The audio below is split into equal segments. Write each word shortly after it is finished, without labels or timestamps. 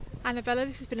Annabella,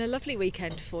 this has been a lovely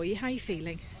weekend for you. How are you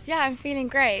feeling? Yeah, I'm feeling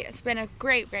great. It's been a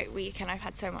great week and I've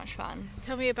had so much fun.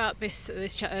 Tell me about this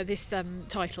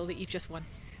title that you've just won.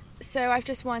 So I've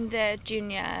just won the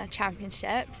junior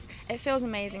championships. It feels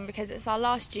amazing because it's our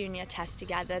last junior test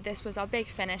together. This was our big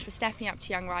finish. We're stepping up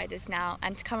to young riders now,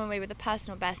 and to come away with a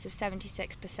personal best of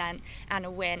 76% and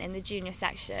a win in the junior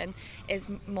section is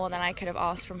more than I could have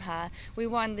asked from her. We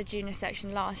won the junior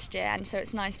section last year, and so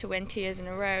it's nice to win 2 years in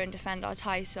a row and defend our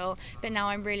title. But now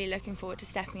I'm really looking forward to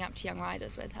stepping up to young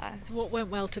riders with her. So what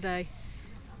went well today?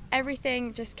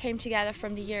 Everything just came together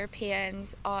from the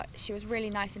Europeans. She was really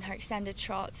nice in her extended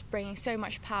trots, bringing so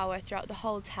much power throughout the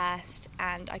whole test,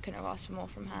 and I couldn't have asked for more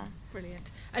from her.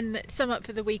 Brilliant. And sum up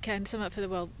for the weekend,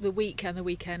 the week and the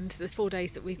weekend, the 4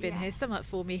 days that we've been here. Sum up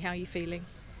for me, how are you feeling?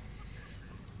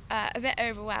 A bit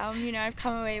overwhelmed. I've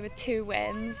come away with 2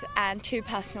 wins and 2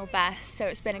 personal bests, so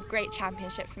it's been a great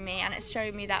championship for me, and it's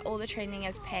showed me that all the training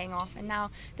is paying off, and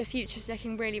now the future's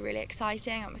looking really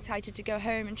exciting. I'm excited to go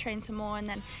home and train some more and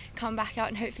then come back out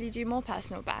and hopefully do more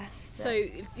personal bests. So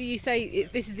you say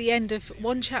this is the end of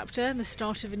one chapter and the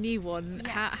start of a new one.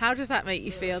 Yeah. How does that make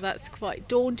you feel? That's quite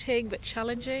daunting but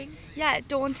challenging. Yeah,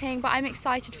 daunting, but I'm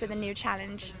excited for the new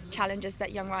challenges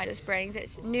that Young Riders brings.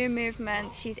 It's new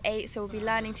movements. She's 8, so we'll be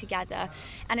learning together,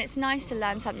 and it's nice to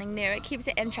learn something new. It keeps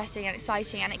it interesting and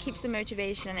exciting, and it keeps the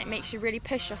motivation, and it makes you really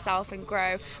push yourself and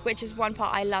grow, which is one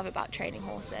part I love about training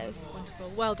horses.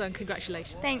 Wonderful. Well done.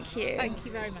 Congratulations. Thank you. Thank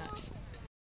you very much.